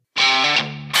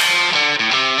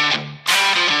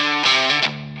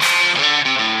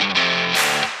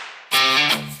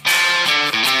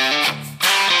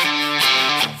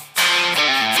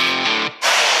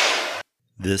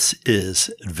This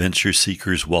is Adventure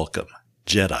Seekers Welcome,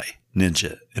 Jedi,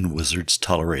 Ninja, and Wizards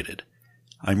Tolerated.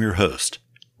 I'm your host,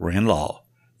 Rand Law,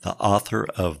 the author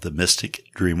of the Mystic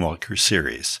Dreamwalker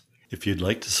series. If you'd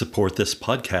like to support this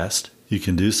podcast, you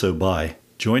can do so by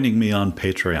joining me on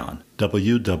Patreon,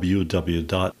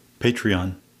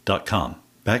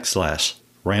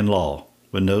 www.patreon.com/RandLaw,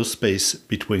 with no space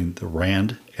between the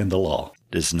Rand and the Law.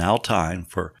 It is now time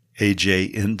for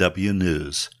AJNW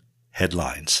News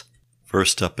headlines.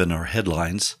 First up in our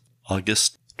headlines,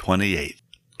 August 28th,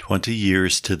 20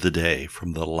 years to the day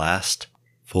from the last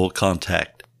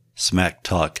full-contact Smack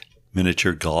Talk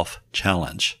Miniature Golf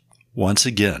Challenge. Once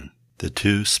again, the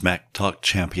two Smack Talk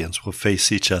champions will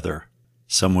face each other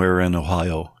somewhere in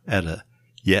Ohio at a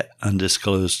yet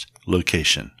undisclosed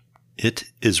location. It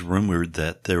is rumored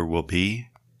that there will be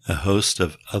a host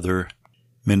of other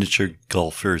miniature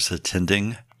golfers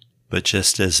attending, but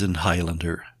just as in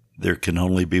Highlander, there can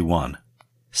only be one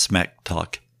Smack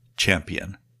Talk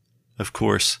champion. Of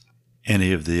course,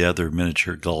 any of the other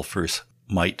miniature golfers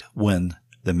might win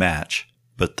the match,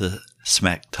 but the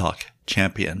Smack Talk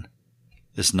champion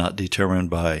is not determined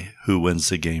by who wins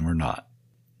the game or not.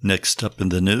 Next up in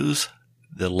the news,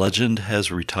 the legend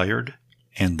has retired,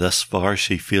 and thus far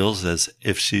she feels as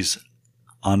if she's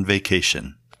on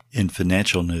vacation. In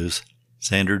financial news,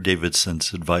 Xander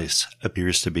Davidson's advice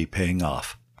appears to be paying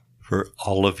off. For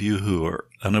all of you who are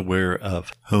unaware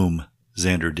of whom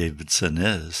Xander Davidson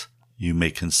is, you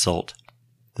may consult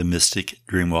the Mystic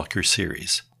Dreamwalker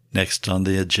series. Next on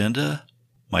the agenda,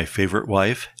 my favorite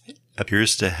wife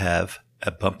appears to have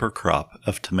a bumper crop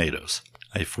of tomatoes.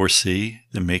 I foresee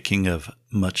the making of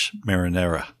much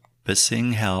marinara, but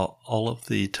seeing how all of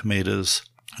the tomatoes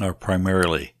are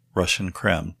primarily Russian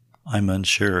creme, I'm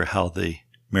unsure how the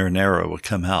marinara will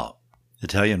come out.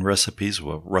 Italian recipes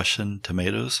with Russian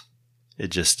tomatoes? It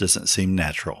just doesn't seem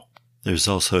natural. There's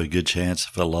also a good chance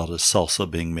of a lot of salsa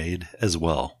being made as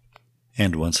well.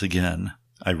 And once again,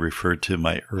 I refer to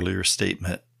my earlier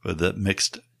statement with the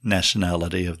mixed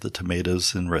nationality of the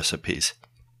tomatoes in recipes.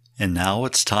 And now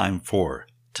it's time for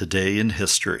Today in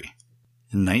History.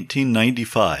 In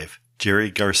 1995,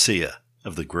 Jerry Garcia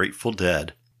of the Grateful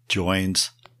Dead joins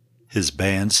his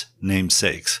band's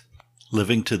namesakes.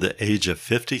 Living to the age of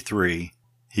 53,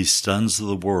 he stuns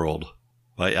the world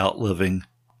by outliving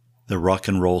the rock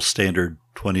and roll standard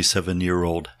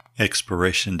 27-year-old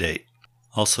expiration date.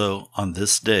 Also, on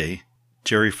this day,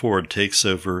 Jerry Ford takes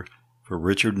over for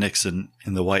Richard Nixon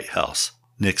in the White House.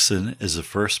 Nixon is the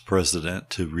first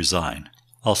president to resign.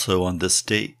 Also on this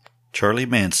date, Charlie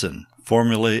Manson,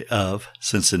 formerly of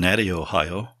Cincinnati,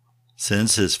 Ohio,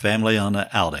 sends his family on an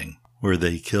outing where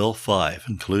they kill 5,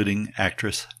 including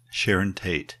actress Sharon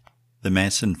Tate. The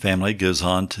Manson family goes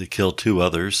on to kill 2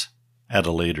 others at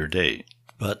a later date,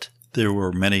 but there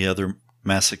were many other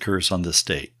massacres on this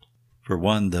date. For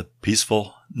one, the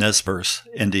peaceful Nez Perce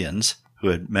Indians who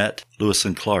had met Lewis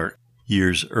and Clark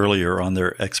years earlier on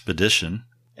their expedition,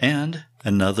 and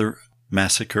another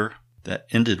massacre that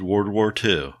ended World War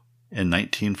II in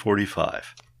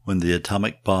 1945 when the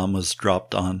atomic bomb was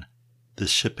dropped on the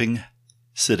shipping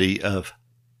city of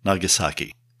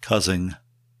Nagasaki, causing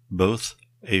both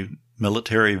a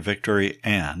military victory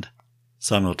and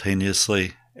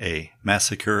simultaneously a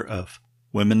massacre of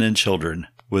women and children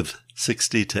with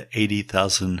 60,000 to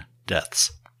 80,000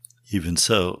 deaths. Even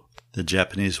so, the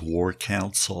Japanese War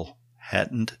Council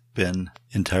hadn't been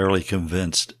entirely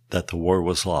convinced that the war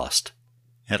was lost,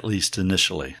 at least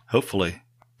initially. Hopefully,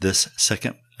 this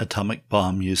second atomic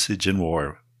bomb usage in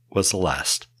war was the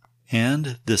last.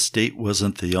 And this date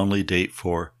wasn't the only date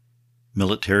for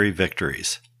military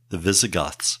victories. The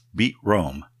Visigoths beat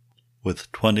Rome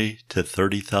with 20,000 to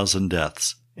 30,000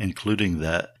 deaths, including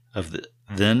that of the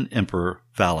then Emperor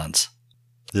Valens.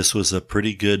 This was a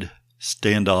pretty good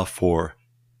standoff for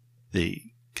the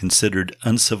considered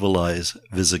uncivilized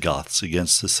Visigoths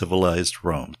against the civilized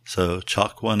Rome. So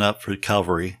chalk one up for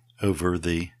cavalry over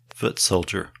the foot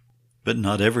soldier. But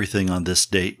not everything on this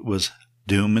date was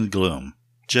doom and gloom.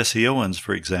 Jesse Owens,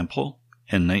 for example,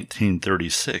 in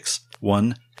 1936,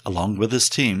 won, along with his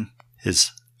team,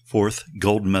 his 4th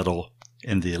gold medal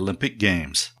in the Olympic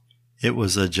Games. It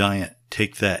was a giant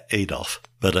take that, Adolf.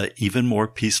 But an even more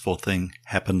peaceful thing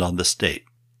happened on this date.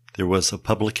 There was a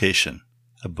publication,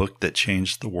 a book that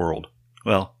changed the world.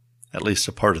 Well, at least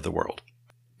a part of the world.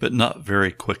 But not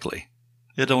very quickly.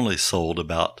 It only sold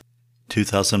about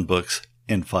 2,000 books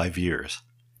in 5 years.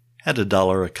 At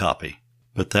 $1 a copy.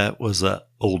 But that was an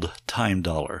old-time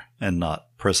dollar and not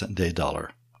present-day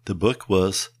dollar. The book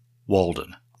was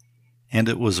Walden, and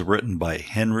it was written by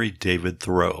Henry David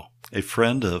Thoreau, a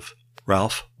friend of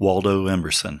Ralph Waldo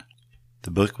Emerson.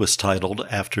 The book was titled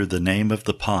after the name of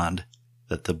the pond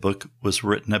that the book was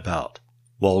written about,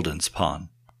 Walden's Pond,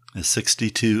 a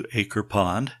 62-acre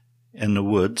pond in the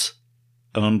woods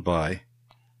owned by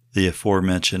the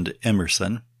aforementioned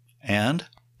Emerson, and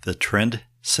the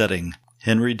trend-setting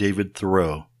Henry David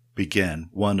Thoreau began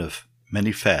one of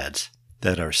many fads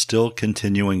that are still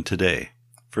continuing today.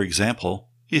 For example,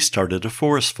 he started a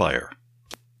forest fire.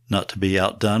 Not to be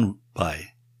outdone by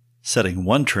setting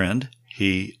one trend,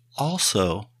 he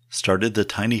also started the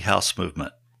tiny house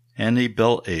movement, and he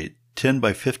built a 10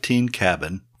 by 15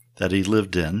 cabin that he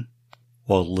lived in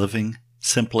while living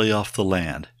simply off the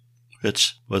land,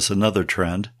 which was another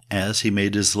trend as he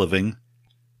made his living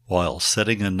while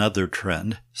setting another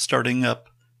trend, starting up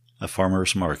a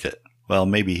farmer's market. Well,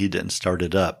 maybe he didn't start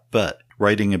it up, but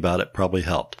writing about it probably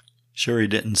helped. Sure, he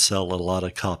didn't sell a lot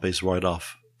of copies right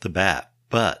off the bat,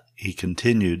 but he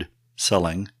continued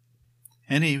selling,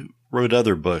 and he wrote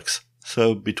other books.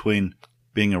 So between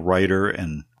being a writer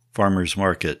and farmer's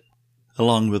market,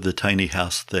 along with the tiny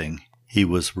house thing, he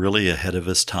was really ahead of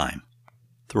his time.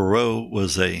 Thoreau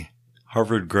was a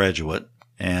Harvard graduate,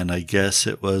 and I guess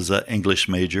it was an English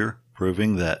major,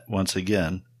 proving that, once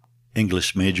again,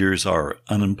 English majors are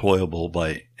unemployable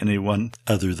by anyone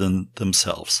other than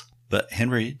themselves. But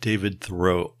Henry David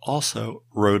Thoreau also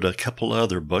wrote a couple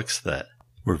other books that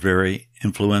were very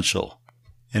influential,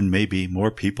 and maybe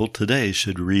more people today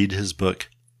should read his book,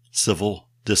 Civil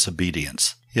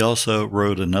Disobedience. He also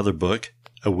wrote another book,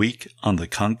 A Week on the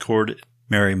Concord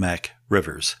Merrimack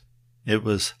Rivers. It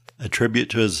was a tribute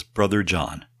to his brother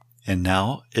John. And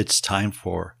now it's time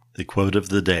for the quote of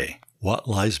the day. What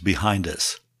lies behind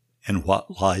us and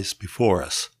what lies before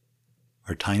us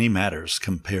are tiny matters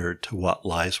compared to what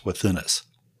lies within us.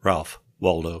 Ralph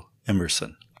Waldo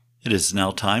Emerson. It is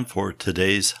now time for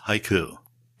today's haiku.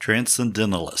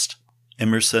 Transcendentalist,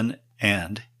 Emerson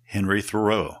and Henry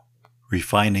Thoreau,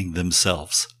 refining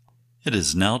themselves. It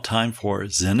is now time for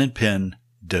Zen and Pen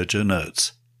Dojo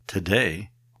Notes. Today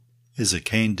is a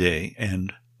cane day,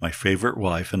 and my favorite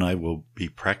wife and I will be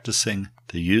practicing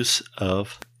the use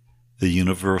of the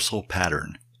universal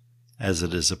pattern as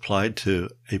it is applied to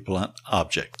a blunt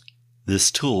object. This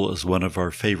tool is one of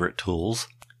our favorite tools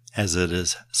as it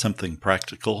is something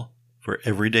practical for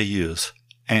everyday use,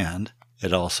 and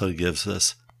it also gives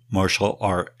us martial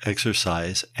art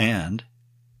exercise and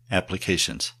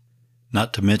applications.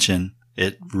 Not to mention,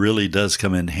 it really does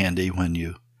come in handy when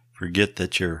you forget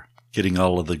that you're getting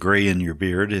all of the gray in your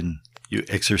beard and you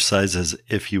exercise as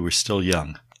if you were still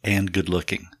young and good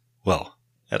looking. Well,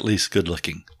 at least good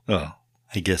looking. Oh,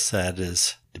 I guess that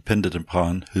is dependent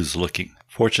upon who's looking.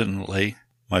 Fortunately,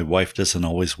 my wife doesn't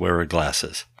always wear her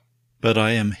glasses. But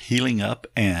I am healing up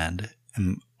and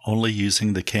am only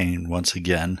using the cane once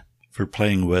again for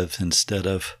playing with instead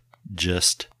of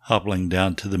just hobbling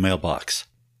down to the mailbox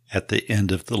at the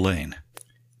end of the lane.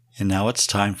 And now it's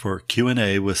time for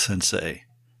Q&A with Sensei.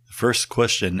 The first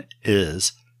question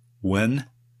is, when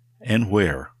and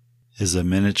where is a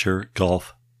miniature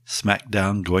golf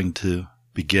smackdown going to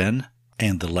begin?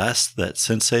 And the last that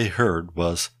Sensei heard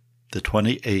was the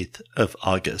 28th of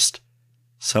August,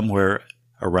 somewhere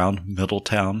around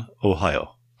Middletown,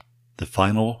 Ohio. The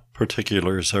final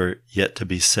particulars are yet to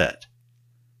be set.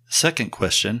 The second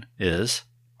question is,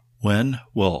 when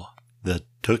will the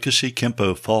Tokushi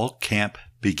Kempo Fall Camp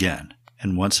begin?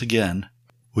 And once again,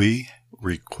 we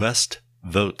request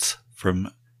votes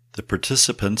from the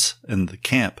participants in the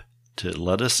camp to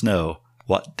let us know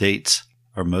what dates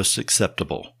are most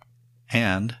acceptable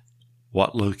and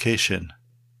what location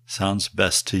sounds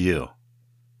best to you.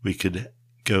 We could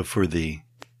go for the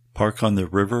park on the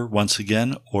river once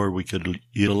again, or we could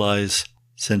utilize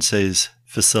Sensei's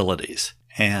facilities.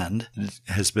 And it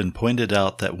has been pointed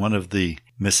out that one of the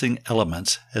missing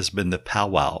elements has been the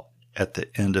powwow at the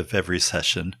end of every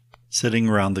session, sitting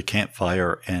around the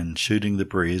campfire and shooting the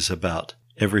breeze about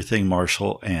everything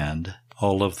martial and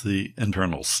all of the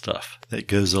internal stuff that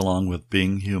goes along with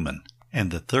being human. And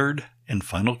the third and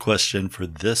final question for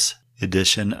this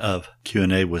edition of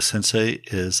Q&A with Sensei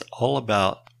is all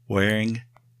about wearing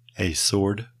a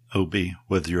sword obi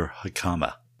with your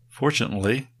hakama.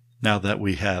 Fortunately, now that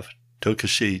we have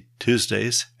Tokushi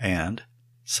Tuesdays and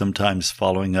sometimes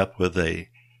following up with a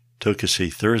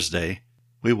Tokushi Thursday,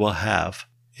 we will have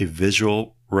a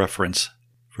visual reference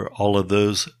for all of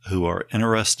those who are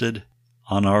interested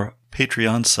on our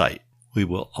Patreon site. We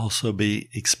will also be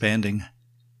expanding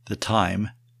the time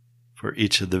for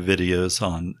each of the videos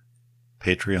on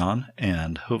Patreon,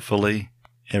 and hopefully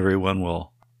everyone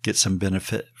will get some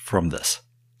benefit from this.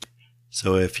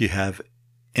 So if you have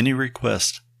any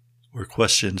requests or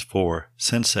questions for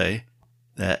Sensei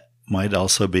that might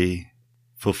also be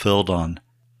fulfilled on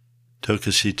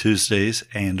Tokushi Tuesdays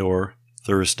and or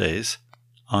Thursdays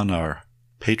on our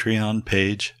Patreon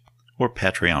page or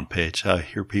Patreon page. I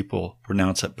hear people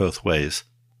pronounce it both ways.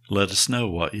 Let us know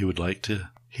what you would like to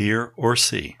hear or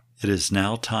see. It is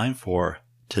now time for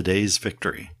today's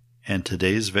victory, and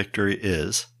today's victory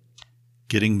is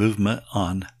getting movement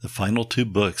on the final 2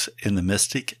 books in the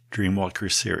Mystic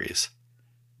Dreamwalker series.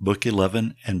 Book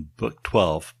 11 and Book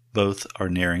 12 both are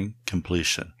nearing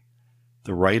completion.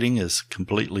 The writing is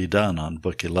completely done on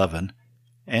Book 11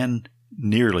 and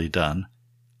nearly done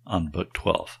on Book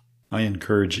 12. I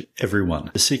encourage everyone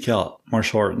to seek out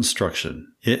martial art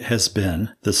instruction. It has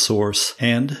been the source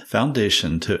and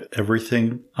foundation to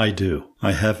everything I do.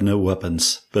 I have no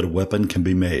weapons, but a weapon can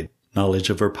be made. Knowledge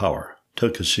over power.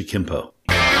 Tokushi Kempo.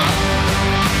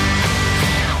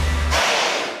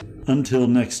 Until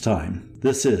next time,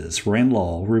 this is Rand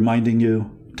Law reminding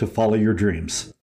you to follow your dreams.